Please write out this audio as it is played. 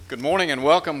Good morning and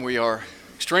welcome. We are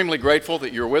extremely grateful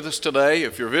that you're with us today.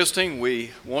 If you're visiting,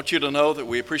 we want you to know that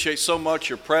we appreciate so much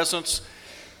your presence.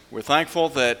 We're thankful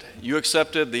that you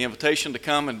accepted the invitation to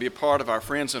come and be a part of our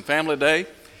Friends and Family Day.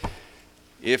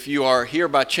 If you are here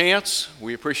by chance,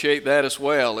 we appreciate that as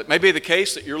well. It may be the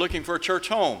case that you're looking for a church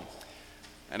home.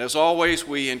 And as always,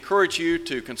 we encourage you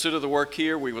to consider the work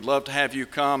here. We would love to have you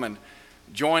come and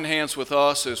join hands with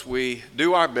us as we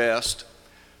do our best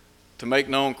to make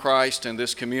known Christ in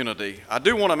this community. I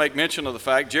do want to make mention of the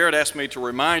fact, Jared asked me to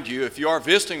remind you, if you are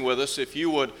visiting with us, if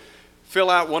you would fill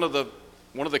out one of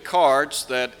the cards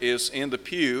that is in the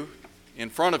pew in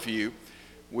front of you.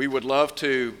 We would love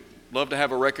to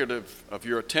have a record of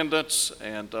your attendance,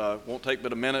 and won't take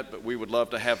but a minute, but we would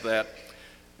love to have that,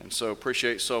 and so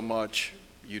appreciate so much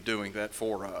you doing that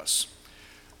for us.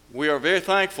 We are very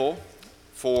thankful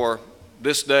for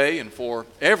this day and for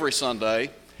every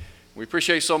Sunday. We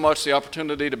appreciate so much the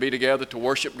opportunity to be together to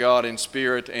worship God in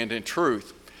spirit and in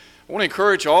truth. I want to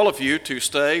encourage all of you to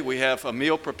stay. We have a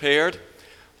meal prepared.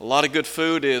 A lot of good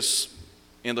food is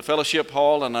in the fellowship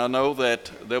hall, and I know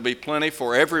that there'll be plenty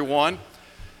for everyone.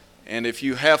 And if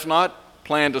you have not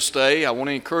planned to stay, I want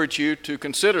to encourage you to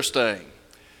consider staying.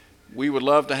 We would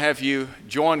love to have you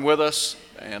join with us,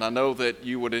 and I know that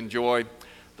you would enjoy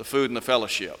the food and the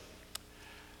fellowship.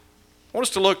 I want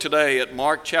us to look today at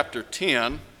Mark chapter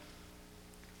 10.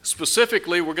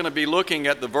 Specifically, we're going to be looking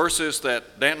at the verses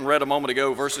that Danton read a moment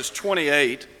ago, verses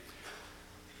 28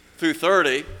 through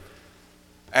 30,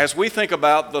 as we think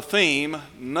about the theme,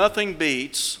 Nothing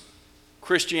Beats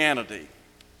Christianity.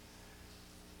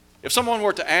 If someone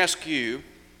were to ask you,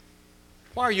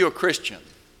 why are you a Christian?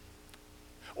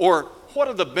 Or what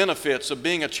are the benefits of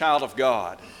being a child of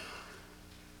God?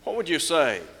 What would you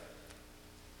say?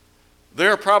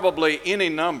 There are probably any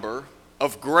number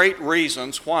of great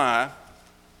reasons why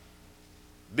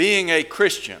being a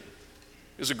Christian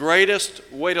is the greatest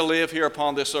way to live here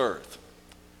upon this earth.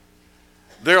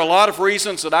 There are a lot of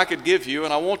reasons that I could give you,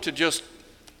 and I want to just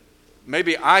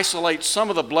maybe isolate some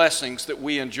of the blessings that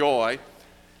we enjoy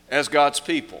as God's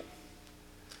people.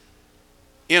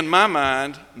 In my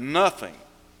mind, nothing,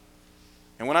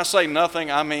 and when I say nothing,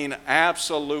 I mean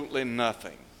absolutely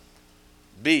nothing,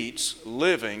 beats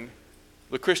living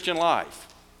the Christian life.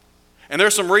 And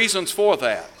there's some reasons for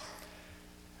that.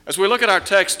 As we look at our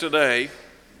text today,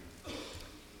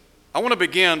 I want to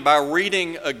begin by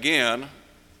reading again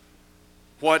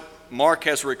what Mark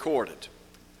has recorded.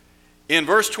 In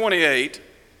verse 28,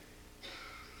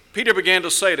 Peter began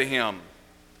to say to him,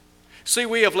 "See,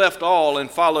 we have left all and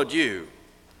followed you."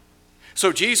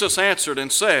 So Jesus answered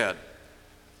and said,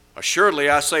 "Assuredly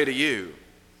I say to you,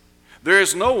 there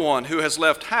is no one who has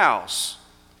left house,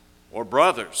 or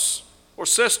brothers, or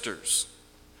sisters,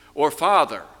 or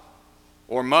father,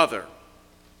 or mother,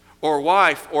 or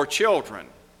wife, or children,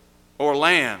 or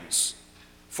lands,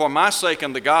 for my sake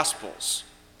and the gospel's,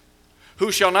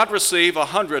 who shall not receive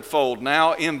 100-fold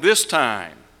now in this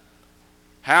time,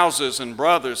 houses and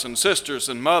brothers and sisters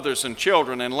and mothers and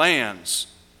children and lands,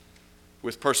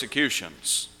 with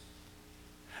persecutions,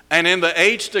 and in the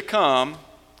age to come,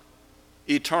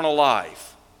 eternal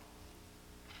life."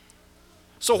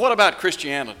 So what about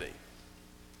Christianity?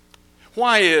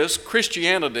 Why is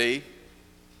Christianity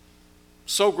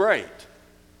so great?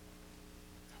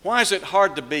 Why is it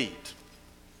hard to beat?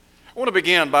 I want to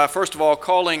begin by, first of all,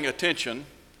 calling attention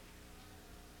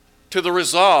to the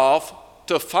resolve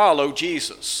to follow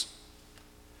Jesus.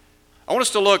 I want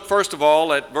us to look, first of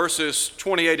all, at verses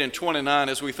 28 and 29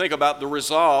 as we think about the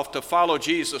resolve to follow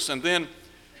Jesus. And then,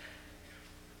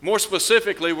 more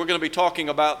specifically, we're going to be talking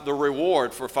about the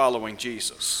reward for following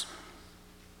Jesus.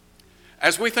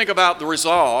 As we think about the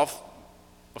resolve,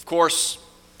 of course,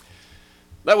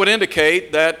 that would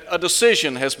indicate that a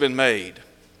decision has been made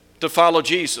to follow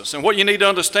Jesus. And what you need to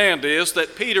understand is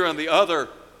that Peter and the other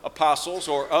apostles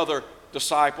or other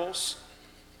disciples,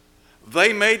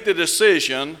 they made the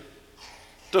decision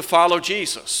to follow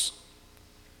Jesus.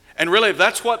 And really,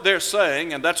 that's what they're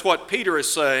saying, and that's what Peter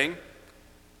is saying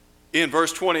in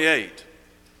verse 28.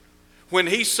 When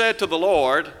he said to the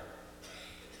Lord,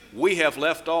 "We have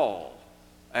left all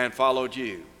and followed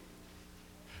you."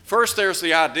 First, there's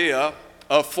the idea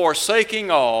of forsaking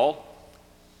all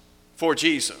for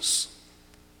Jesus.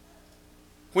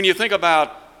 When you think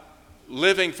about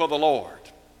living for the Lord,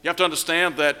 you have to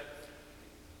understand that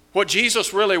what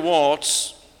Jesus really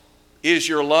wants is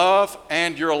your love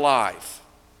and your life.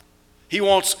 He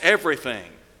wants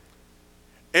everything.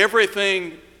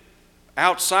 Everything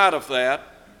outside of that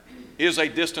is a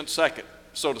distant second,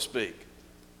 so to speak.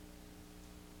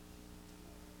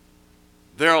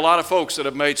 There are a lot of folks that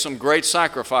have made some great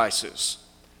sacrifices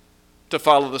to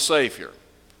follow the Savior.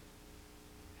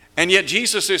 And yet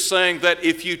Jesus is saying that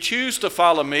if you choose to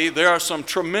follow me, there are some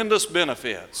tremendous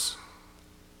benefits.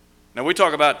 Now we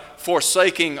talk about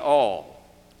forsaking all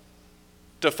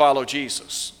to follow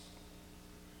Jesus.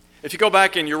 If you go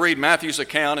back and you read Matthew's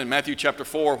account in Matthew chapter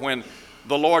 4, when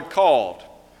the Lord called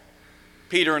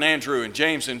Peter and Andrew and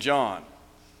James and John,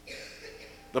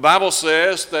 the Bible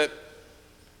says that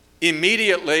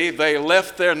immediately they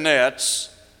left their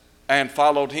nets and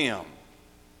followed him.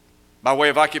 By way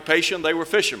of occupation, they were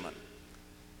fishermen.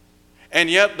 And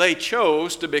yet they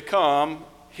chose to become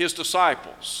his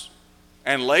disciples,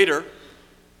 and later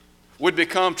would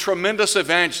become tremendous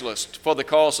evangelists for the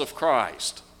cause of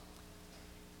Christ.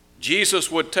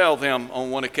 Jesus would tell them on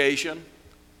one occasion,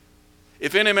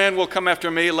 "If any man will come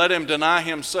after me, let him deny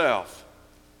himself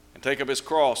and take up his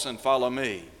cross and follow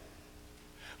me."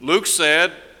 Luke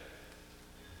said,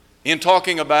 in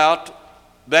talking about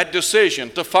that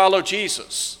decision to follow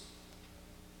Jesus,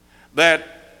 that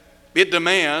it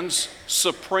demands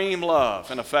supreme love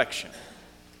and affection.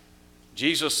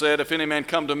 Jesus said, "If any man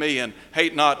come to me and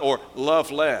hate not or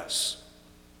love less,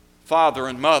 father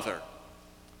and mother,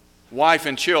 wife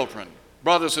and children,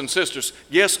 brothers and sisters,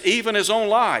 yes, even his own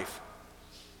life,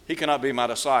 he cannot be my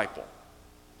disciple."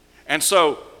 And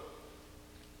so,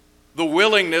 the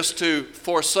willingness to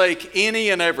forsake any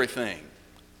and everything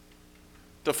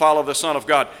to follow the Son of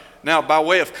God. Now, by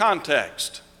way of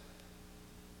context,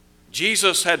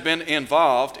 Jesus had been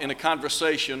involved in a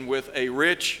conversation with a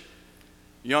rich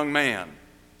young man.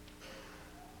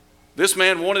 This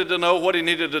man wanted to know what he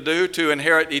needed to do to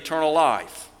inherit eternal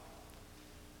life.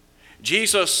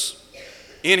 Jesus,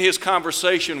 in his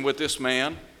conversation with this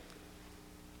man,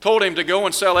 told him to go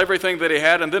and sell everything that he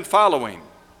had and then follow him.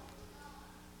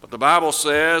 But the Bible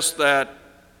says that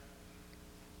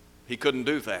he couldn't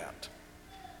do that.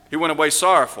 He went away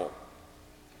sorrowful.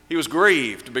 He was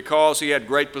grieved because he had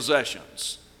great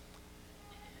possessions.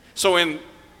 So in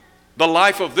the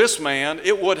life of this man,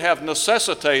 it would have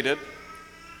necessitated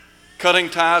cutting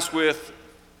ties with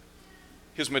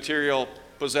his material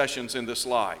possessions in this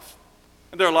life.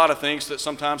 And there are a lot of things that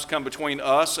sometimes come between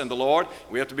us and the Lord.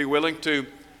 We have to be willing to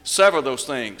sever those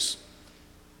things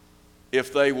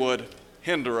if they would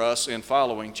hinder us in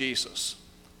following Jesus.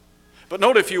 But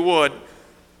note, if you would,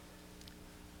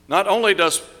 not only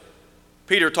does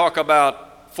Peter talk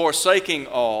about forsaking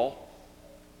all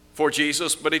for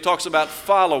Jesus, but he talks about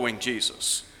following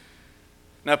Jesus.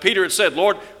 Now, Peter had said,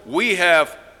 "Lord, we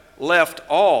have left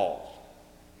all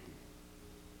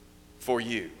for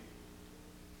you."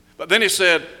 But then he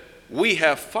said, "We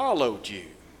have followed you."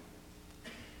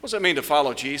 What does it mean to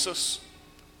follow Jesus?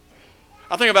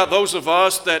 I think about those of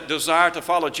us that desire to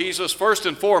follow Jesus. First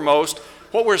and foremost,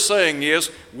 what we're saying is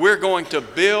we're going to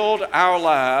build our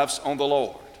lives on the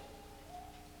Lord.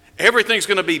 Everything's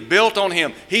going to be built on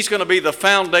him. He's going to be the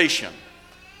foundation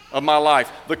of my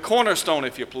life, the cornerstone,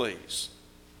 if you please.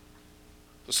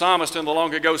 The psalmist in the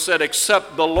long ago said,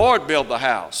 "Except the Lord build the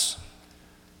house,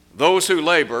 those who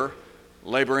labor,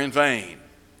 labor in vain."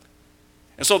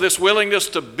 And so this willingness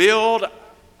to build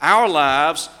our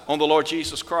lives on the Lord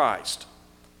Jesus Christ.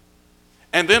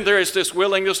 And then there is this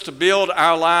willingness to build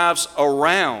our lives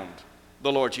around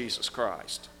the Lord Jesus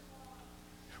Christ.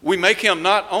 We make him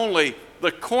not only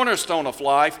the cornerstone of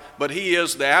life, but he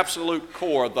is the absolute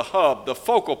core, the hub, the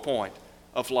focal point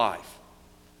of life.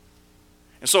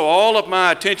 And so all of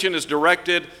my attention is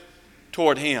directed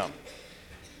toward him.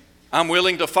 I'm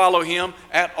willing to follow him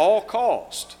at all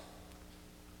cost.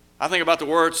 I think about the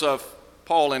words of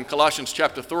Paul in Colossians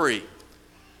chapter 3.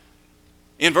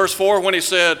 In verse 4, when he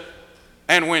said,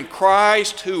 "And when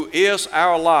Christ, who is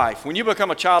our life," when you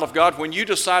become a child of God, when you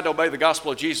decide to obey the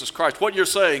gospel of Jesus Christ, what you're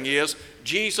saying is,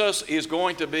 Jesus is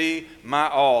going to be my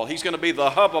all. He's going to be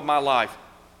the hub of my life.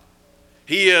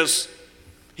 He is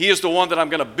the one that I'm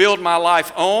going to build my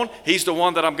life on. He's the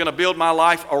one that I'm going to build my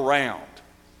life around.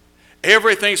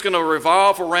 Everything's going to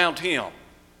revolve around him.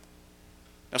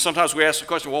 Now, sometimes we ask the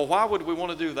question, well, why would we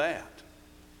want to do that?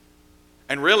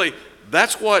 And really,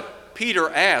 that's what Peter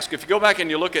asked. If you go back and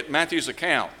you look at Matthew's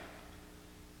account,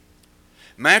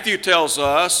 Matthew tells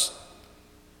us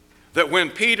that when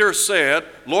Peter said,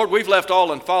 "Lord, we've left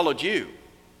all and followed you,"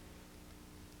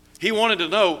 he wanted to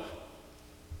know,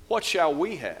 what shall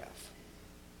we have?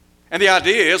 And the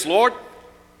idea is, Lord,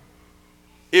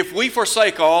 if we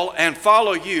forsake all and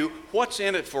follow you, what's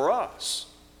in it for us?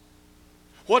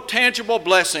 What tangible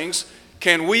blessings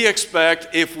can we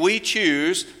expect if we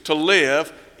choose to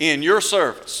live in your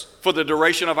service for the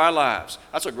duration of our lives?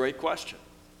 That's a great question.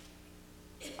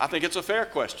 I think it's a fair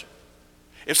question.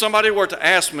 If somebody were to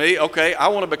ask me, okay, I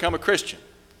want to become a Christian,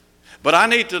 But I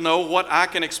need to know what I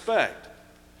can expect.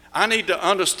 I need to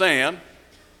understand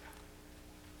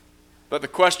that the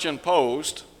question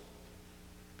posed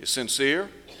is sincere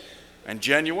and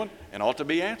genuine and ought to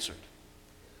be answered.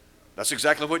 That's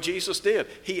exactly what Jesus did.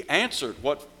 He answered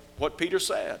what Peter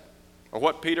said, or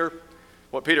what Peter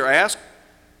asked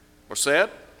or said.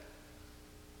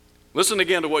 Listen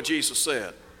again to what Jesus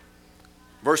said.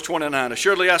 Verse 29,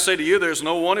 assuredly I say to you, there is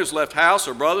no one who's left house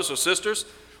or brothers or sisters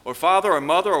or father or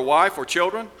mother or wife or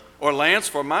children or lands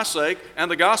for my sake and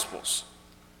the gospel's,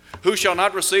 who shall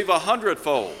not receive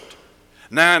 100-fold.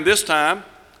 Now in this time,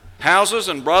 houses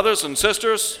and brothers and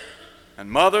sisters and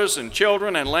mothers and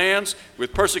children and lands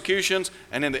with persecutions,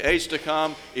 and in the age to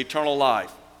come, eternal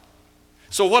life.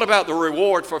 So what about the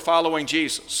reward for following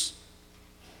Jesus?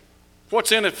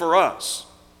 What's in it for us?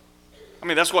 I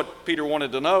mean, that's what Peter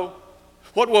wanted to know.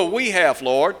 What will we have,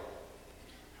 Lord?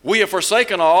 We have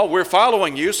forsaken all, we're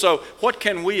following you, so what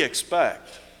can we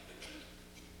expect?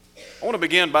 I want to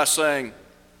begin by saying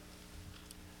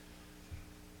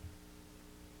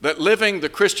that living the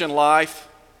Christian life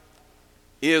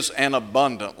is an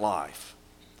abundant life.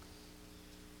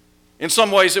 In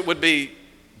some ways, it would be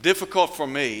difficult for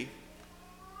me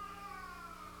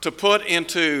to put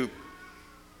into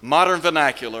modern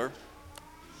vernacular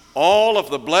all of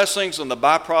the blessings and the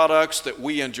byproducts that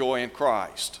we enjoy in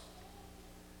Christ.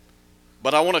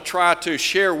 But I want to try to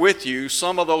share with you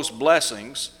some of those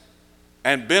blessings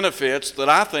and benefits that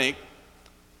I think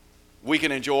we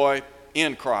can enjoy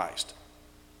in Christ.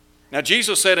 Now,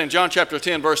 Jesus said in John chapter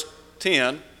 10, verse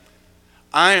 10,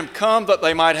 I am come that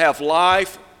they might have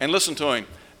life, and listen to him,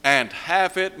 and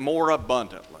have it more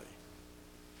abundantly.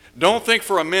 Don't think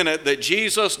for a minute that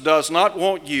Jesus does not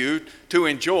want you to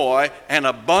enjoy an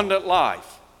abundant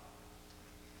life.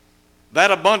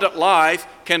 That abundant life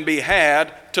can be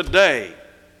had today,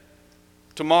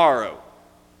 tomorrow,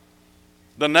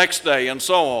 the next day, and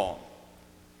so on.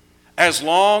 As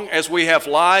long as we have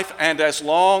life and as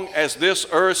long as this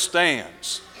earth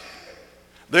stands,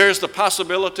 there's the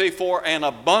possibility for an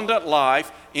abundant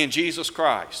life in Jesus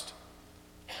Christ.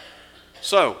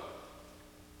 So,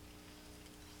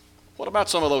 what about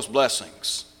some of those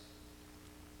blessings?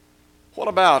 What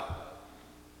about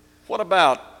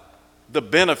the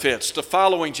benefits to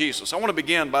following Jesus? I want to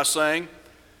begin by saying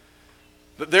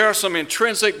that there are some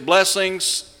intrinsic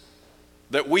blessings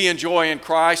that we enjoy in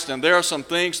Christ, and there are some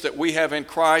things that we have in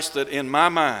Christ that, in my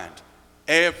mind,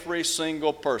 every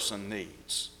single person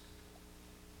needs.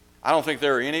 I don't think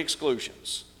there are any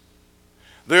exclusions.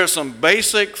 There are some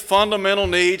basic fundamental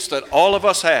needs that all of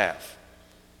us have.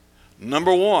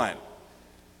 Number one,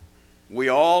 we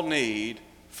all need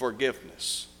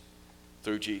forgiveness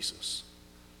through Jesus.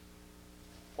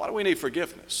 Why do we need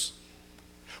forgiveness?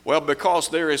 Well, because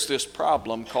there is this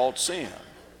problem called sin.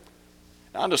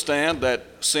 I understand that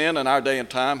sin in our day and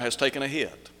time has taken a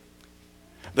hit.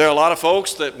 There are a lot of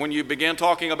folks that when you begin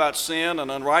talking about sin and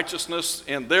unrighteousness,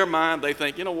 in their mind they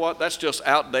think, you know what, that's just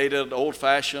outdated,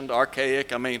 old-fashioned,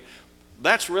 archaic. I mean,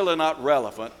 that's really not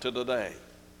relevant to today.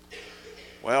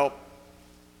 Well,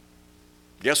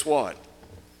 guess what?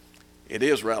 It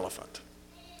is relevant.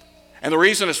 And the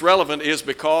reason it's relevant is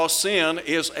because sin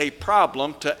is a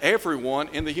problem to everyone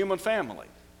in the human family.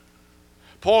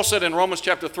 Paul said in Romans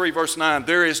chapter 3, verse 9,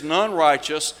 there is none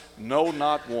righteous, no,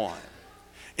 not one.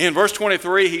 In verse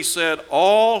 23, he said,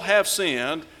 all have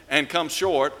sinned and come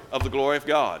short of the glory of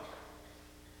God.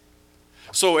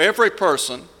 So every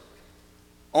person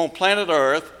on planet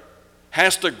Earth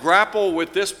has to grapple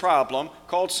with this problem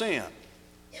called sin.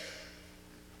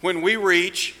 When we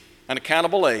reach an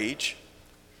accountable age,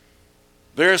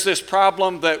 there's this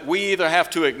problem that we either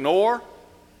have to ignore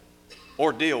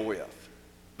or deal with.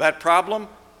 That problem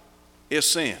is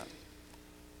sin.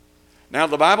 Now,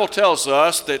 the Bible tells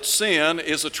us that sin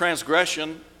is a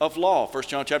transgression of law. 1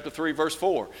 John chapter 3, verse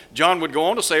 4. John would go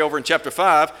on to say over in chapter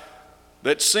 5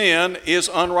 that sin is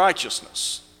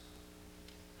unrighteousness.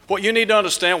 What you need to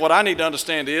understand, what I need to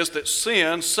understand is that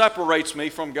sin separates me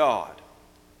from God.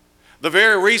 The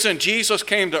very reason Jesus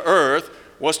came to earth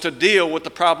was to deal with the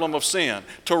problem of sin,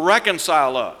 to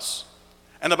reconcile us.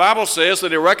 And the Bible says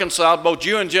that he reconciled both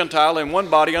Jew and Gentile in one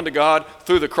body unto God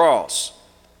through the cross.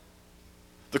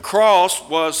 The cross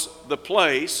was the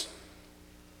place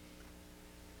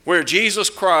where Jesus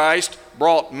Christ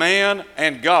brought man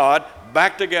and God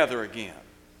back together again.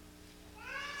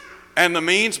 And the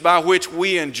means by which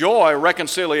we enjoy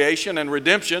reconciliation and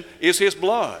redemption is his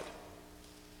blood.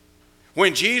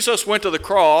 When Jesus went to the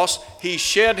cross, he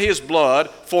shed his blood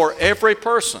for every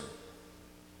person.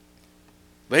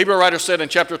 The Hebrew writer said in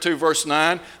chapter 2, verse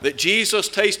 9, that Jesus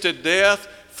tasted death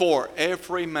for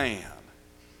every man.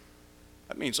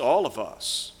 That means all of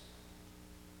us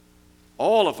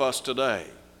today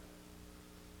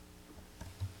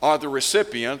are the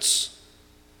recipients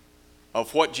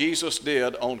of what Jesus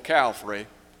did on Calvary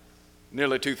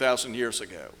nearly 2,000 years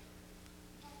ago.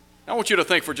 I want you to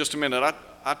think for just a minute.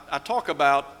 I talk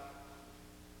about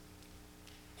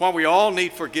why we all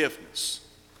need forgiveness.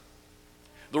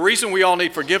 The reason we all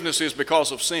need forgiveness is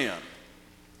because of sin.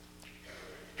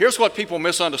 Here's what people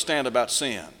misunderstand about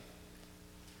sin.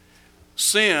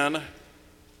 Sin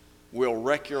will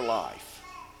wreck your life.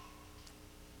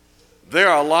 There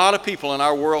are a lot of people in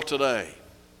our world today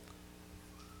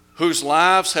whose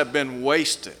lives have been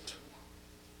wasted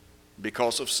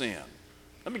because of sin.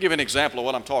 Let me give you an example of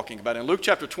what I'm talking about. In Luke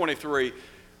chapter 23,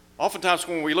 oftentimes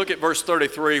when we look at verse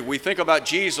 33, we think about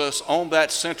Jesus on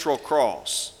that central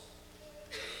cross.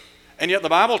 And yet the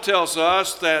Bible tells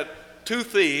us that two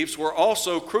thieves were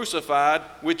also crucified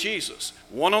with Jesus,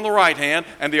 one on the right hand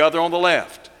and the other on the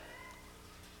left.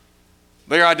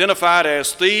 They are identified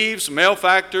as thieves,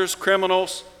 malefactors,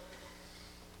 criminals.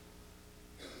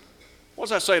 What does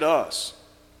that say to us?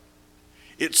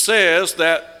 It says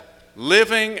that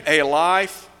living a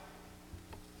life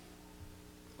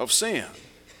of sin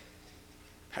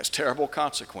has terrible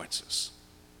consequences.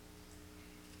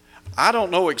 I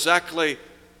don't know exactly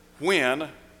when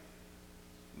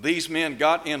these men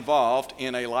got involved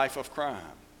in a life of crime,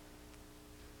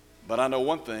 but I know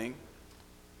one thing: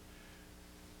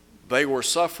 they were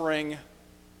suffering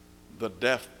the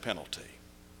death penalty.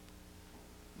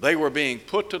 They were being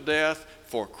put to death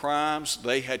for crimes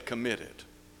they had committed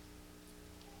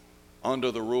under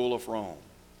the rule of Rome.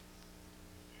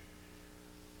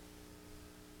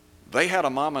 They had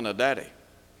a mama and a daddy.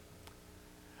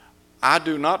 I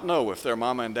do not know if their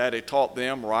mama and daddy taught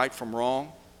them right from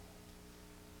wrong.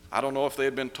 I don't know if they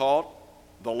had been taught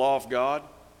the law of God.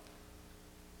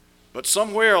 But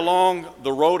somewhere along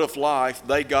the road of life,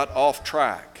 they got off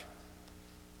track.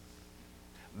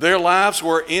 Their lives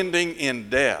were ending in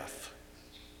death.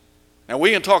 Now,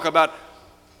 we can talk about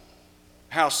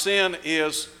how sin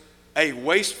is a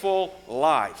wasteful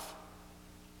life.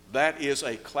 That is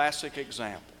a classic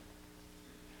example.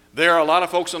 There are a lot of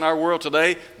folks in our world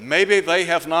today, maybe they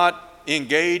have not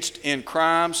engaged in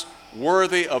crimes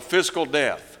worthy of physical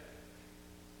death,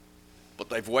 but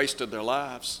they've wasted their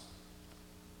lives.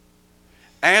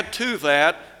 Add to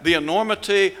that the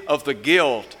enormity of the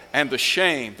guilt and the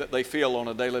shame that they feel on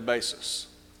a daily basis.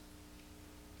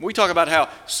 We talk about how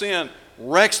sin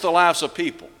wrecks the lives of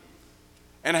people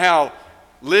and how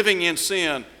living in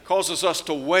sin causes us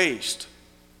to waste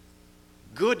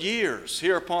good years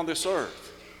here upon this earth.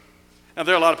 Now,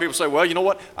 there are a lot of people who say, well, you know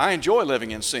what? I enjoy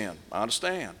living in sin. I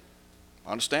understand.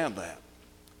 I understand that.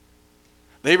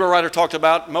 The Hebrew writer talked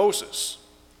about Moses,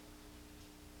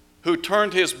 who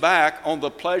turned his back on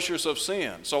the pleasures of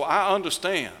sin. So I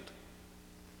understand.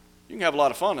 You can have a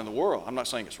lot of fun in the world. I'm not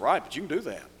saying it's right, but you can do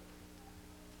that.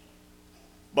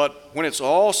 But when it's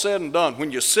all said and done,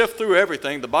 when you sift through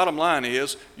everything, the bottom line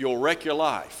is you'll wreck your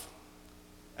life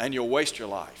and you'll waste your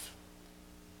life.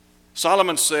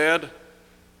 Solomon said,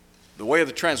 the way of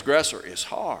the transgressor is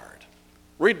hard.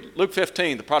 Read Luke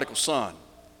 15, the prodigal son.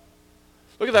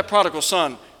 Look at that prodigal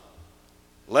son.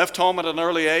 Left home at an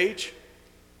early age,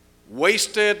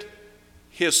 wasted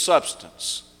his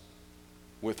substance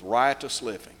with riotous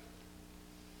living.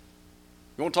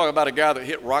 You want to talk about a guy that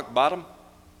hit rock bottom?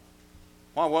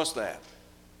 Why was that?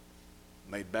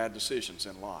 Made bad decisions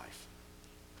in life.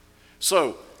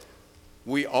 So,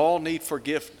 we all need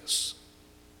forgiveness.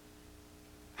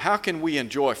 How can we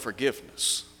enjoy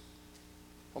forgiveness?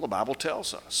 Well, the Bible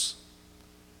tells us.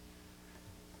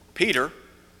 Peter,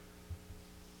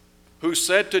 who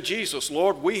said to Jesus,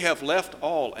 Lord, we have left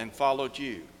all and followed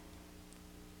you,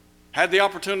 had the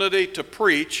opportunity to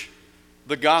preach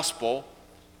the gospel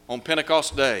on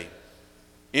Pentecost Day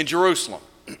in Jerusalem,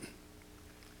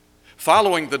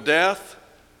 following the death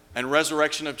and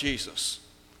resurrection of Jesus.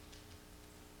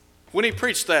 When he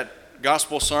preached that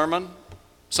gospel sermon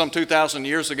some 2,000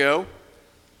 years ago,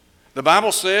 the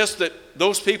Bible says that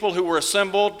those people who were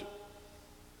assembled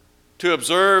to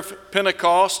observe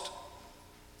Pentecost,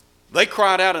 they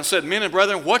cried out and said, men and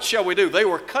brethren, what shall we do? They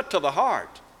were cut to the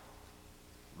heart.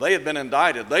 They had been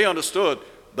indicted. They understood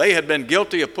they had been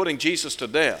guilty of putting Jesus to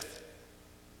death.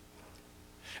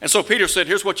 And so Peter said,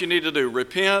 here's what you need to do.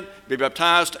 Repent, be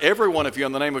baptized, every one of you,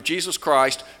 in the name of Jesus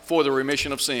Christ for the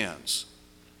remission of sins.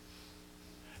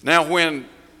 Now, when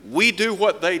we do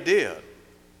what they did,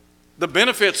 the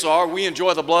benefits are we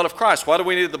enjoy the blood of Christ. Why do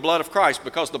we need the blood of Christ?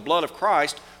 Because the blood of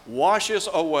Christ washes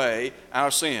away our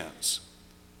sins.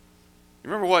 You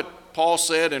remember what Paul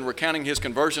said in recounting his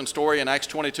conversion story in Acts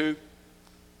 22?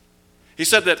 He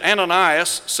said that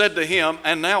Ananias said to him,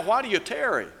 "And now why do you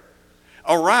tarry?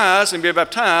 Arise and be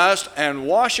baptized and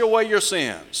wash away your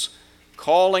sins,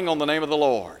 calling on the name of the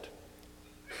Lord."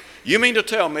 You mean to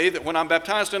tell me that when I'm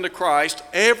baptized into Christ,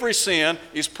 every sin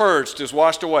is purged, is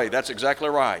washed away? That's exactly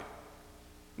right.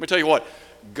 Let me tell you what,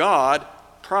 God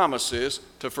promises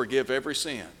to forgive every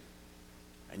sin.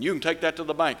 And you can take that to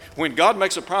the bank. When God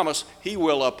makes a promise, He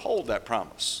will uphold that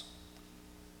promise.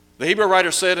 The Hebrew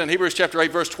writer said in Hebrews chapter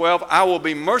 8, verse 12, "I will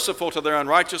be merciful to their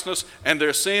unrighteousness, and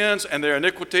their sins and their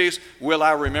iniquities will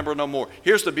I remember no more."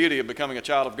 Here's the beauty of becoming a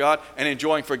child of God and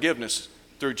enjoying forgiveness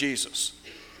through Jesus.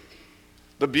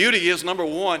 The beauty is, number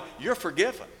one, you're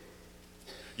forgiven.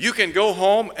 You can go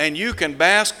home and you can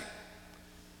bask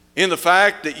in the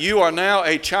fact that you are now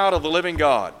a child of the living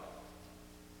God.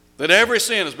 That every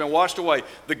sin has been washed away.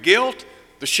 The guilt,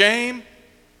 the shame,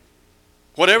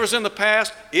 whatever's in the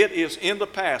past, it is in the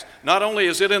past. Not only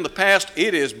is it in the past,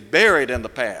 it is buried in the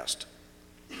past.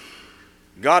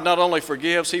 God not only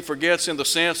forgives, He forgets in the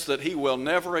sense that He will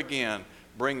never again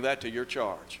bring that to your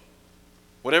charge.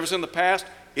 Whatever's in the past,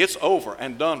 it's over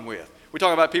and done with. We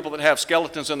talk about people that have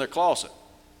skeletons in their closet.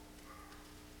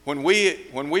 When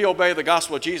we obey the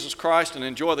gospel of Jesus Christ and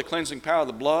enjoy the cleansing power of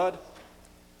the blood,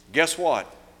 guess what?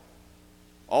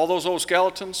 All those old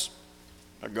skeletons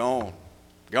are gone.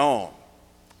 Gone.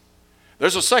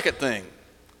 There's a second thing,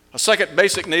 a second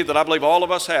basic need that I believe all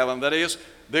of us have, and that is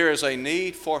there is a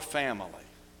need for family.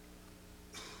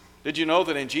 Did you know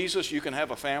that in Jesus you can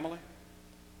have a family?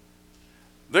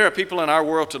 There are people in our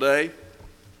world today,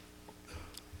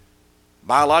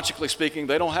 biologically speaking,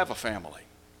 they don't have a family.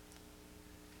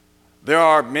 There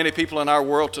are many people in our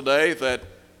world today that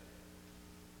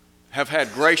have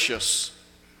had gracious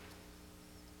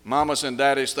mamas and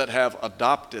daddies that have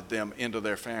adopted them into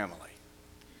their family.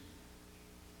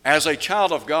 As a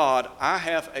child of God, I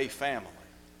have a family.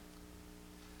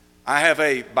 I have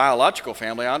a biological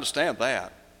family, I understand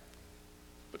that.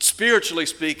 But spiritually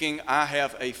speaking, I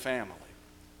have a family.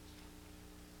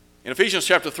 In Ephesians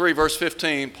chapter 3, verse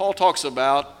 15, Paul talks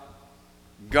about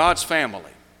God's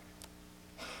family.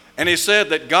 And he said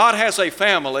that God has a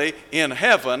family in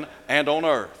heaven and on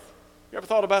earth. You ever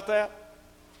thought about that?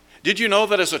 Did you know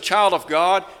that as a child of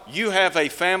God, you have a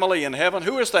family in heaven?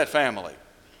 Who is that family?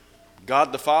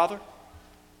 God the Father?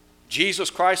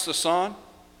 Jesus Christ the Son?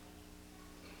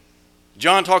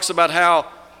 John talks about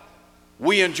how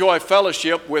we enjoy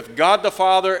fellowship with God the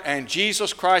Father and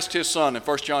Jesus Christ His Son in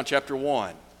 1 John chapter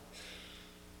 1.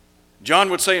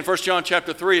 John would say in 1 John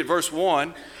chapter 3 at verse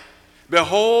 1,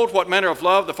 "Behold, what manner of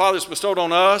love the Father has bestowed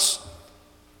on us.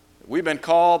 We've been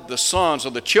called the sons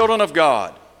or the children of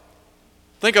God."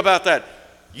 Think about that.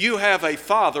 You have a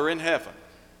Father in heaven.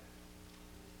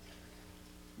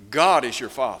 God is your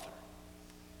Father.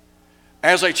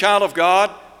 As a child of God,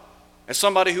 as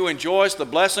somebody who enjoys the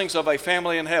blessings of a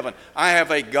family in heaven, I have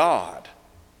a God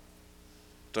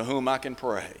to whom I can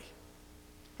pray.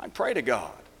 I can pray to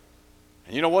God.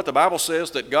 And you know what? The Bible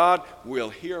says that God will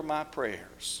hear my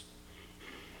prayers.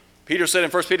 Peter said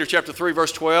in 1 Peter chapter 3,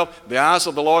 verse 12, "The eyes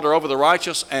of the Lord are over the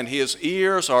righteous, and His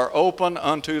ears are open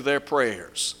unto their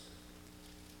prayers."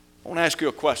 I want to ask you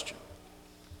a question.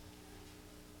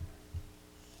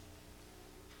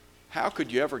 How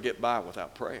could you ever get by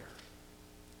without prayer?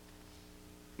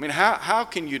 I mean, how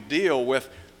can you deal with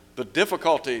the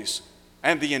difficulties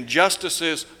and the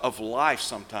injustices of life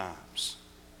sometimes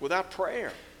without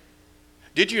prayer?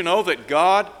 Did you know that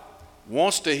God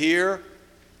wants to hear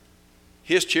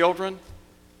His children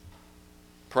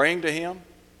praying to Him?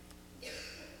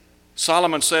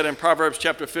 Solomon said in Proverbs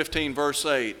chapter 15, verse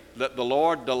 8, that the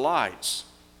Lord delights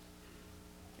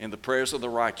in the prayers of the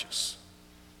righteous.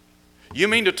 You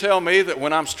mean to tell me that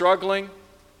when I'm struggling,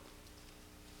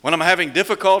 when I'm having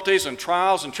difficulties and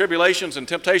trials and tribulations and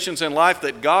temptations in life,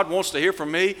 that God wants to hear from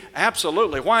me?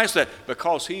 Absolutely. Why is that?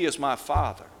 Because He is my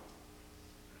Father.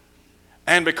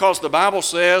 And because the Bible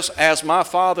says, as my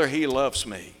Father, He loves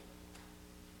me.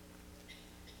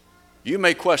 You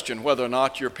may question whether or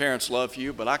not your parents love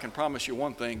you, but I can promise you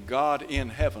one thing, God in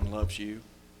heaven loves you.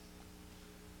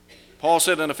 Paul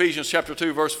said in Ephesians chapter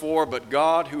 2, verse 4, "But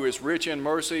God, who is rich in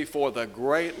mercy, for the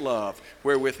great love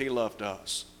wherewith He loved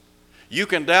us." You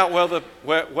can doubt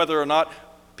whether or not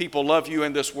people love you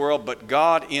in this world, but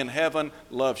God in heaven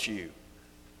loves you.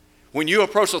 When you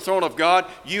approach the throne of God,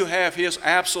 you have His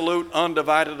absolute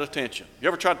undivided attention. You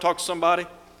ever try to talk to somebody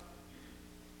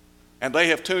and they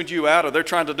have tuned you out, or they're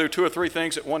trying to do 2 or 3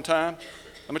 things at one time?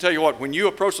 Let me tell you what, when you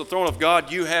approach the throne of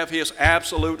God, you have His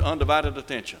absolute undivided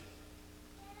attention.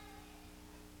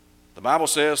 The Bible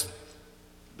says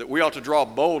that we ought to draw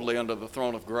boldly under the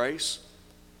throne of grace.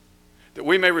 that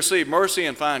we may receive mercy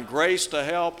and find grace to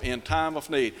help in time of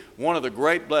need. One of the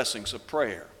great blessings of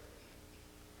prayer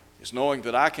is knowing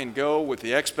that I can go with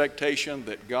the expectation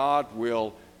that God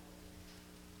will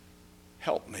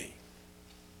help me.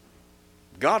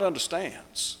 God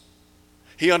understands.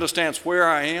 He understands where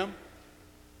I am.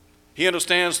 He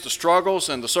understands the struggles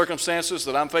and the circumstances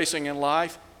that I'm facing in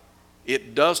life.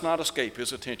 It does not escape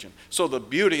His attention. So the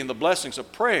beauty and the blessings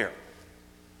of prayer.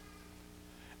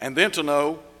 And then to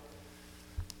know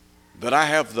that I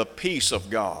have the peace of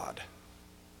God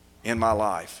in my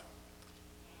life.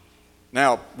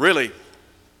 Now, really,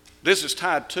 this is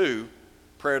tied to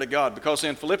prayer to God, because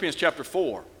in Philippians chapter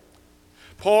 4,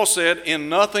 Paul said, "In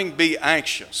nothing be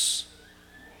anxious,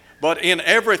 but in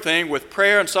everything with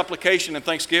prayer and supplication and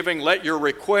thanksgiving, let your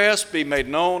requests be made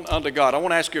known unto God." I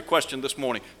want to ask you a question this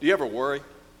morning. Do you ever worry?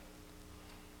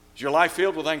 Is your life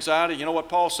filled with anxiety? You know what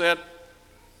Paul said?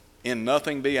 In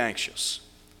nothing be anxious.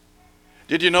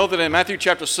 Did you know that in Matthew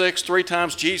chapter 6, 3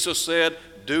 times Jesus said,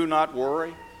 "Do not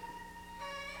worry"?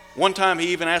 One time He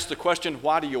even asked the question,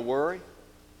 "Why do you worry?"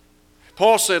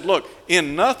 Paul said, look,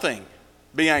 in nothing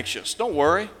be anxious. Don't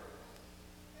worry,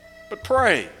 but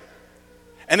pray.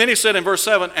 And then he said in verse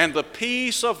 7, "And the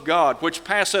peace of God, which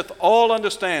passeth all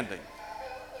understanding,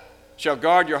 shall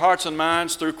guard your hearts and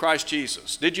minds through Christ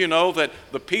Jesus." Did you know that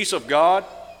the peace of God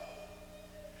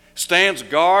stands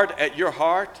guard at your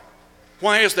heart?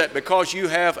 Why is that? Because you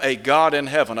have a God in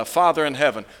heaven, a Father in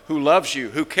heaven, who loves you,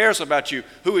 who cares about you,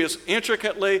 who is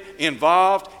intricately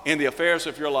involved in the affairs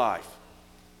of your life.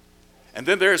 And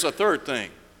then there's a third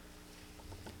thing.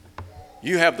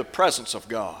 You have the presence of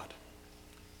God.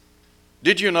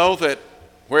 Did you know that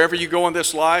wherever you go in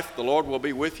this life, the Lord will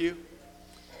be with you?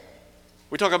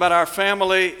 We talk about our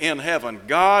family in heaven,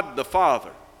 God the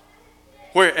Father.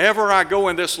 Wherever I go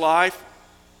in this life,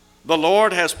 the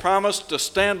Lord has promised to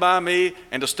stand by me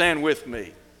and to stand with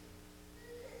me.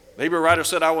 The Hebrew writer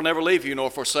said, "I will never leave you nor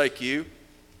forsake you."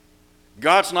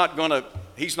 He's not going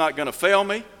to fail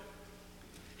me.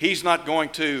 He's not going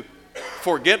to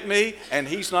forget me, and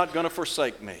He's not going to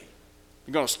forsake me.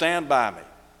 He's going to stand by me.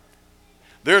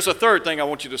 There's a third thing I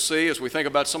want you to see as we think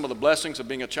about some of the blessings of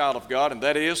being a child of God, and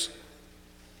that is,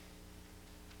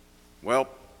 well,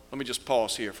 let me just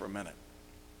pause here for a minute.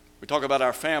 We talk about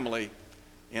our family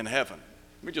in heaven.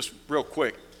 Let me just very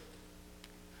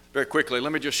quickly,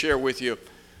 let me just share with you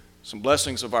some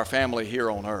blessings of our family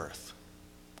here on earth.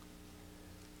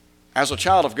 As a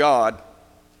child of God,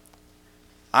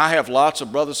 I have lots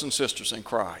of brothers and sisters in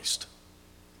Christ.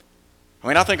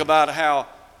 I think about how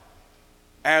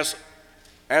as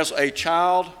a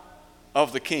child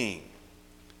of the King,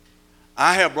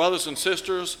 I have brothers and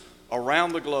sisters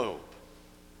around the globe.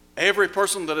 Every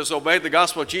person that has obeyed the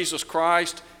gospel of Jesus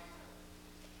Christ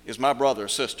is my brother or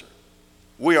sister.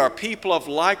 We are people of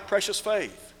like precious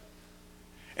faith.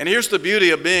 And here's the beauty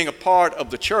of being a part of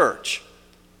the church,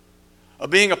 of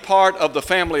being a part of the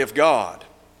family of God.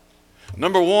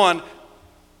 Number one,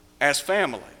 as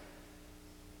family,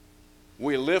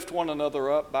 we lift one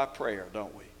another up by prayer,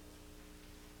 don't we?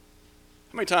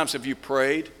 How many times have you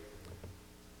prayed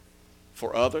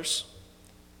for others?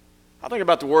 I think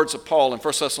about the words of Paul in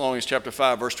 1 Thessalonians chapter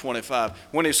 5, verse 25,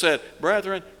 when he said,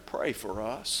 "Brethren, pray for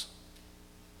us."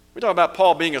 We talk about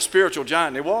Paul being a spiritual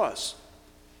giant, and he was.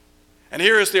 And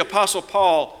here is the Apostle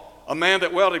Paul, a man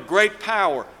that wielded great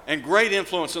power and great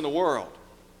influence in the world.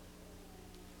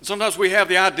 And sometimes we have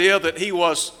the idea that he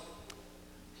was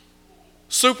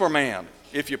Superman,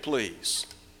 if you please.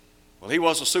 Well, he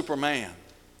was a Superman.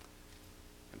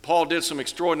 And Paul did some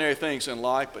extraordinary things in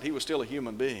life, but he was still a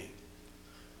human being.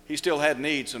 He still had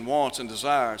needs and wants and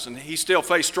desires, and he still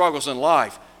faced struggles in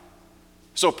life.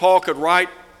 So Paul could write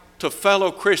to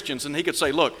fellow Christians, and he could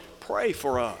say, look, pray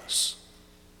for us.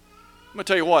 Let me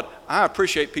tell you what, I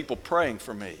appreciate people praying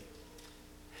for me.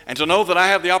 And to know that I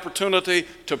have the opportunity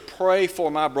to pray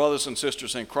for my brothers and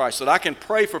sisters in Christ, that I can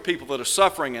pray for people that are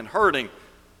suffering and hurting,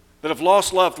 that have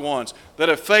lost loved ones, that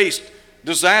have faced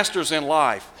disasters in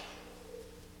life.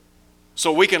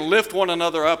 So we can lift one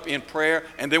another up in prayer,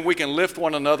 and then we can lift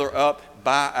one another up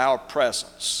by our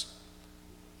presence.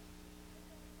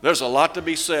 There's a lot to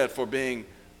be said for being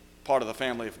part of the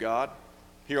family of God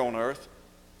here on earth.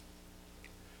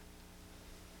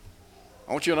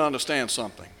 I want you to understand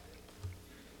something.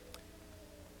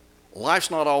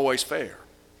 Life's not always fair.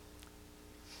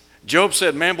 Job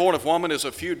said, "Man born of woman is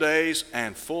a few days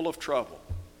and full of trouble."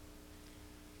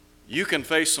 You can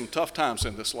face some tough times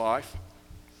in this life.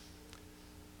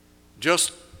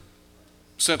 Just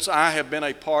since I have been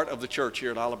a part of the church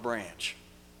here at Olive Branch,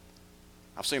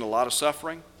 I've seen a lot of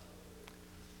suffering.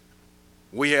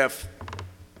 We have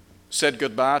said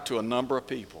goodbye to a number of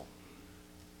people.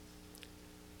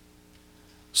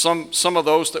 Some of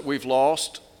those that we've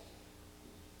lost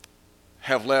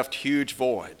have left huge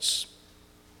voids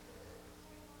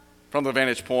from the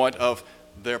vantage point of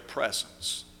their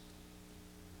presence.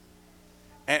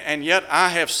 And yet I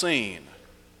have seen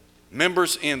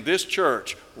members in this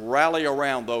church rally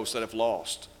around those that have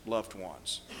lost loved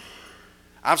ones.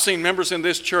 I've seen members in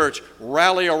this church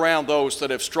rally around those that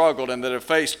have struggled and that have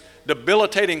faced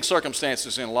debilitating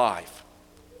circumstances in life.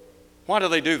 Why do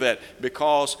they do that?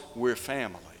 Because we're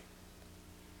family.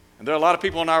 And there are a lot of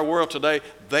people in our world today,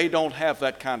 they don't have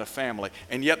that kind of family.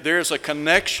 And yet there's a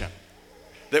connection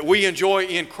that we enjoy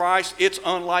in Christ. It's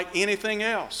unlike anything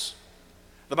else.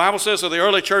 The Bible says of the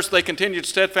early church, they continued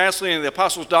steadfastly in the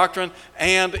apostles' doctrine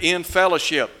and in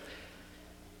fellowship.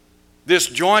 This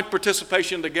joint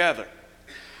participation together.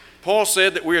 Paul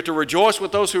said that we are to rejoice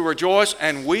with those who rejoice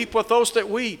and weep with those that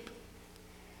weep.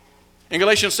 In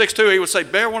Galatians 6:2, he would say,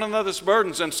 bear one another's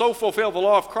burdens and so fulfill the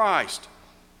law of Christ.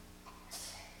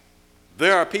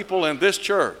 There are people in this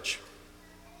church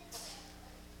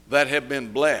that have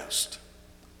been blessed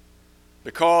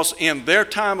because in their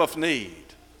time of need,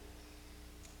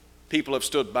 people have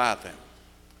stood by them.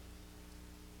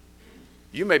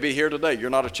 You may be here today. You're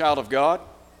not a child of God.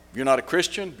 You're not a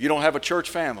Christian. You don't have a church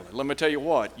family. Let me tell you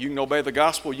what. You can obey the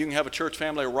gospel. You can have a church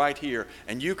family right here.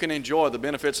 And you can enjoy the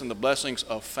benefits and the blessings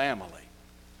of family.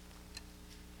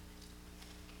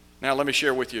 Now let me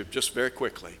share with you just very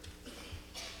quickly.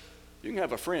 You can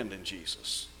have a friend in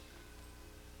Jesus.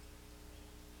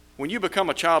 When you become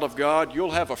a child of God,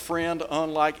 you'll have a friend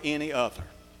unlike any other.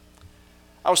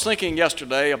 I was thinking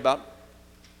yesterday about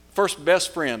the first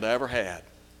best friend I ever had.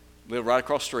 Lived right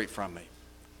across the street from me.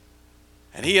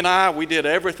 And he and I, we did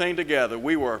everything together.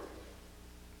 We were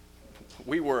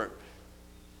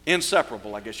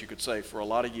inseparable, I guess you could say, for a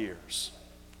lot of years.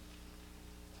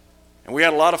 And we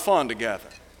had a lot of fun together.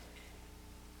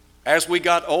 As we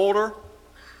got older,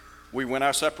 we went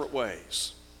our separate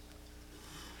ways.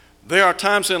 There are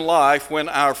times in life when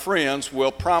our friends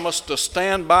will promise to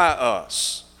stand by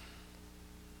us.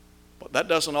 But that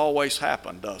doesn't always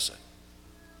happen, does it?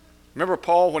 Remember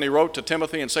Paul when he wrote to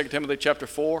Timothy in 2 Timothy chapter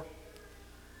 4?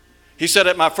 He said,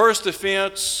 at my first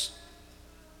offense,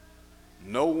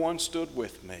 no one stood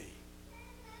with me,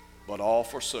 but all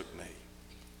forsook me.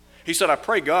 He said, I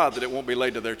pray God that it won't be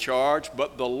laid to their charge,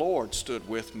 but the Lord stood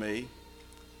with me.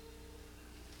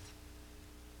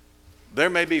 There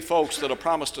may be folks that will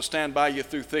promise to stand by you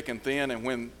through thick and thin,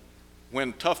 and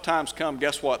when tough times come,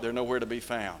 guess what? They're nowhere to be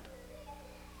found.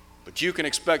 But you can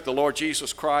expect the Lord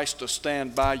Jesus Christ to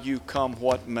stand by you come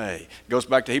what may. It goes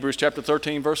back to Hebrews chapter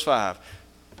 13, verse 5.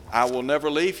 I will never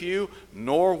leave you,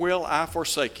 nor will I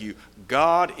forsake you.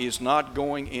 God is not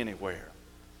going anywhere.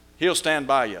 He'll stand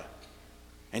by you.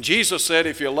 And Jesus said,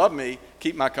 if you love me,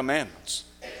 keep my commandments.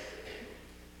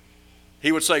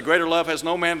 He would say, greater love has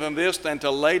no man than this, than to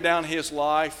lay down his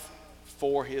life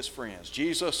for his friends.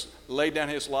 Jesus laid down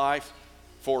his life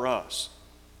for us.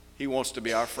 He wants to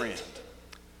be our friend.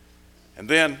 And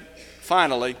then,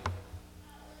 finally,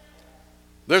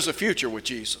 there's a future with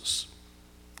Jesus.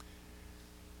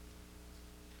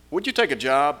 Would you take a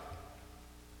job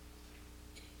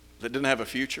that didn't have a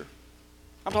future?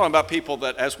 I'm talking about people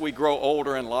that as we grow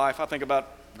older in life, I think about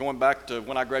going back to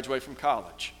when I graduated from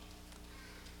college.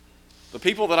 The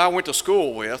people that I went to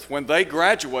school with, when they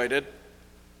graduated,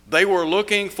 they were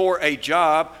looking for a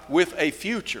job with a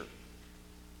future.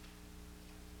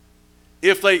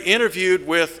 If they interviewed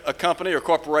with a company or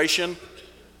corporation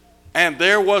and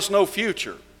there was no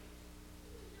future,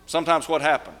 sometimes what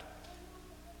happened?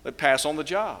 They'd pass on the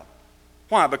job.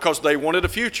 Why? Because they wanted a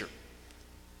future.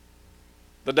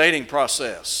 The dating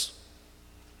process.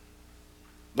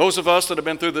 Those of us that have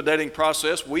been through the dating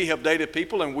process, we have dated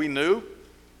people and we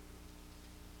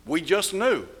just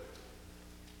knew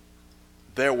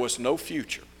there was no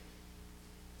future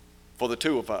for the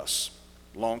two of us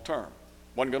long term.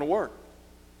 Wasn't going to work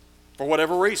for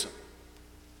whatever reason.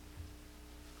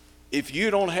 If you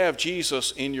don't have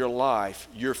Jesus in your life,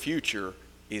 your future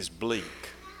is bleak.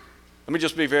 Let me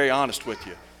just be very honest with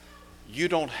you. You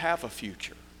don't have a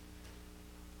future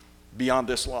beyond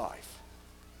this life.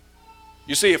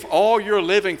 You see, if all you're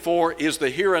living for is the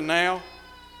here and now,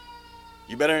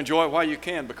 you better enjoy it while you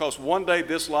can, because one day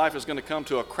this life is going to come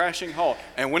to a crashing halt.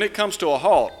 And when it comes to a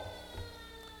halt,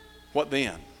 what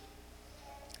then?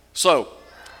 So,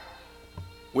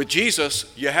 with Jesus,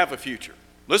 you have a future.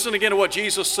 Listen again to what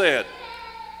Jesus said.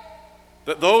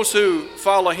 That those who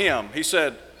follow him, he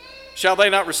said, shall they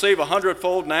not receive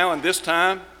 100-fold now in this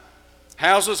time?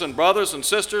 Houses and brothers and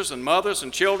sisters and mothers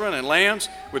and children and lands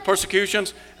with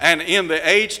persecutions, and in the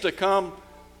age to come,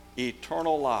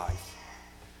 eternal life.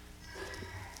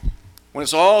 When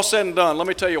it's all said and done, let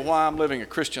me tell you why I'm living a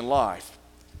Christian life.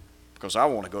 Because I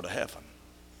want to go to heaven.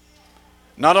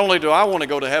 Not only do I want to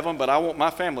go to heaven, but I want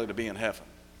my family to be in heaven.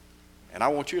 And I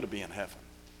want you to be in heaven.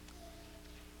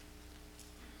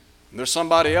 And there's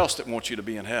somebody else that wants you to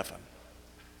be in heaven.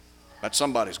 That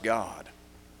somebody's God.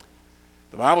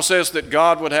 The Bible says that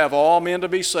God would have all men to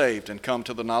be saved and come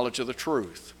to the knowledge of the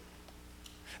truth.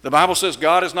 The Bible says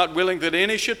God is not willing that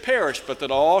any should perish, but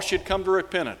that all should come to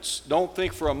repentance. Don't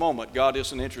think for a moment God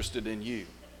isn't interested in you.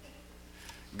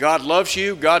 God loves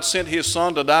you. God sent His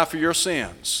Son to die for your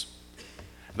sins.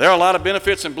 There are a lot of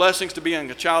benefits and blessings to being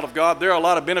a child of God. There are a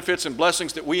lot of benefits and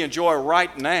blessings that we enjoy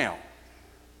right now.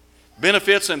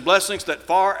 Benefits and blessings that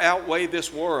far outweigh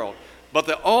this world. But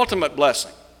the ultimate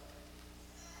blessing,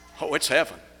 oh, it's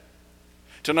heaven.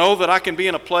 To know that I can be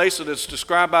in a place that is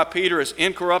described by Peter as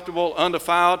incorruptible,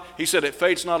 undefiled. He said it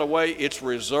fades not away. It's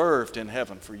reserved in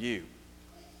heaven for you.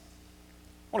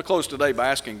 I want to close today by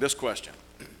asking this question.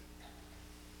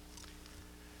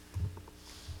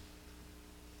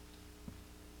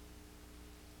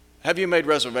 Have you made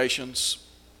reservations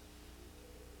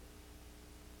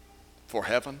for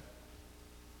heaven?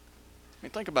 I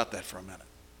mean, think about that for a minute.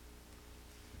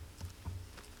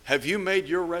 Have you made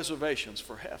your reservations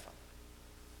for heaven?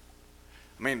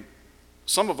 I mean,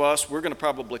 some of us, we're going to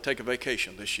probably take a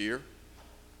vacation this year.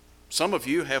 Some of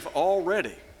you have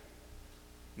already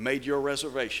made your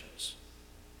reservations.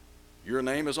 Your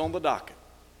name is on the docket.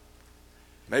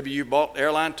 Maybe you bought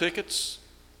airline tickets.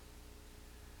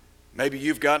 Maybe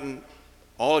you've gotten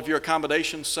all of your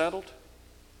accommodations settled.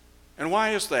 And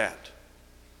why is that?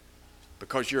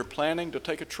 Because you're planning to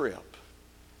take a trip.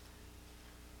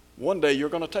 One day you're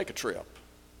going to take a trip.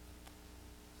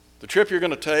 The trip you're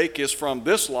going to take is from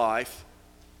this life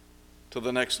to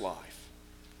the next life.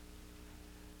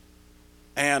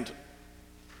 And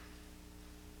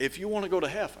if you want to go to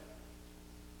heaven,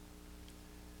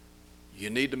 you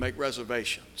need to make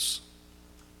reservations.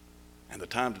 And the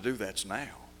time to do that's now.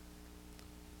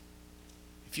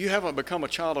 If you haven't become a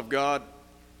child of God,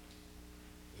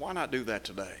 why not do that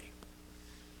today?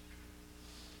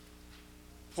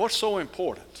 What's so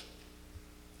important?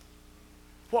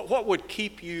 What would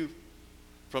keep you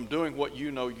from doing what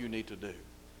you know you need to do?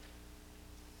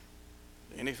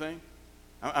 Anything?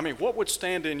 I mean, what would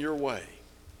stand in your way?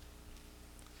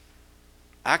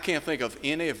 I can't think of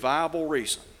any viable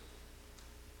reason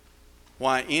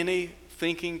why any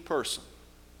thinking person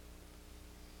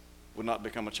would not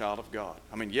become a child of God.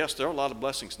 I mean, yes, there are a lot of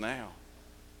blessings now.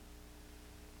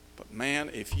 But man,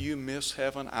 if you miss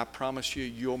heaven, I promise you,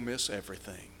 you'll miss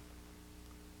everything.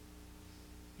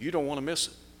 You don't want to miss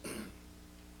it.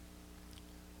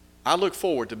 I look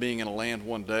forward to being in a land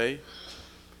one day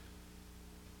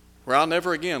where I'll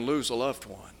never again lose a loved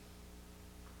one.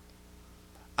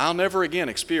 I'll never again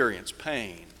experience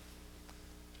pain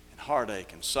and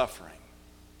heartache and suffering.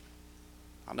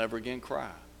 I'll never again cry.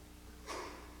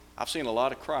 I've seen a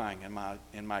lot of crying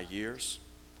in my years.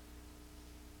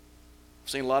 I've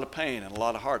seen a lot of pain and a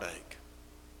lot of heartache.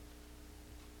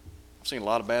 I've seen a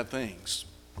lot of bad things.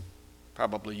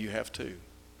 Probably you have too.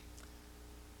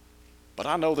 But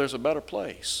I know there's a better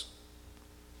place.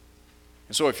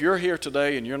 And so if you're here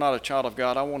today and you're not a child of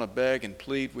God, I want to beg and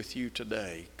plead with you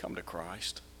today, come to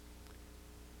Christ.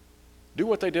 Do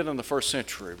what they did in the first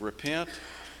century. Repent,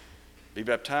 be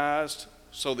baptized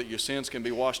so that your sins can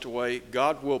be washed away.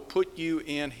 God will put you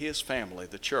in His family,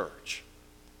 the church.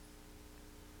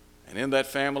 And in that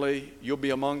family, you'll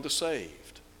be among the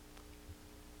saved.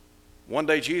 One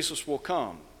day Jesus will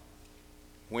come.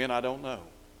 When, I don't know,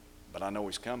 but I know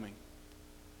He's coming.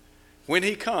 When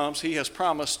He comes, He has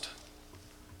promised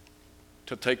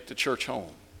to take the church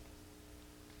home.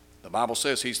 The Bible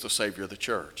says He's the Savior of the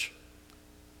church.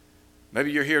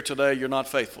 Maybe you're here today, you're not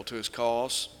faithful to His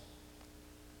cause.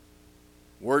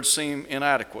 Words seem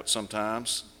inadequate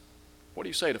sometimes. What do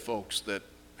you say to folks that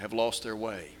have lost their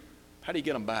way? How do you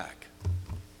get them back?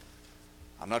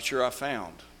 I'm not sure I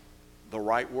found the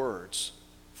right words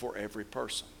for every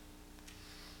person.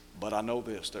 But I know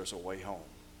this, there's a way home.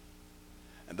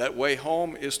 And that way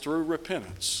home is through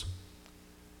repentance.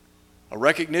 A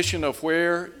recognition of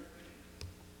where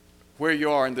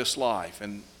you are in this life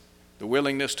and the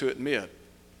willingness to admit,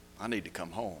 I need to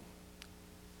come home.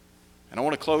 And I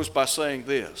want to close by saying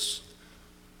this.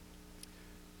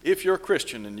 If you're a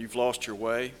Christian and you've lost your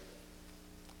way,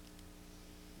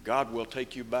 God will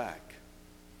take you back.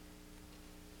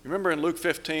 Remember in Luke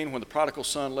 15 when the prodigal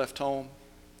son left home?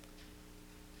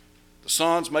 The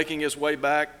son's making his way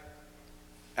back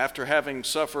after having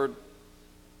suffered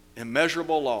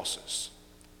immeasurable losses.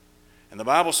 And the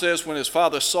Bible says when his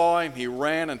father saw him, he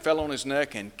ran and fell on his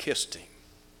neck and kissed him.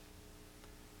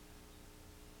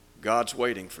 God's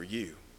waiting for you.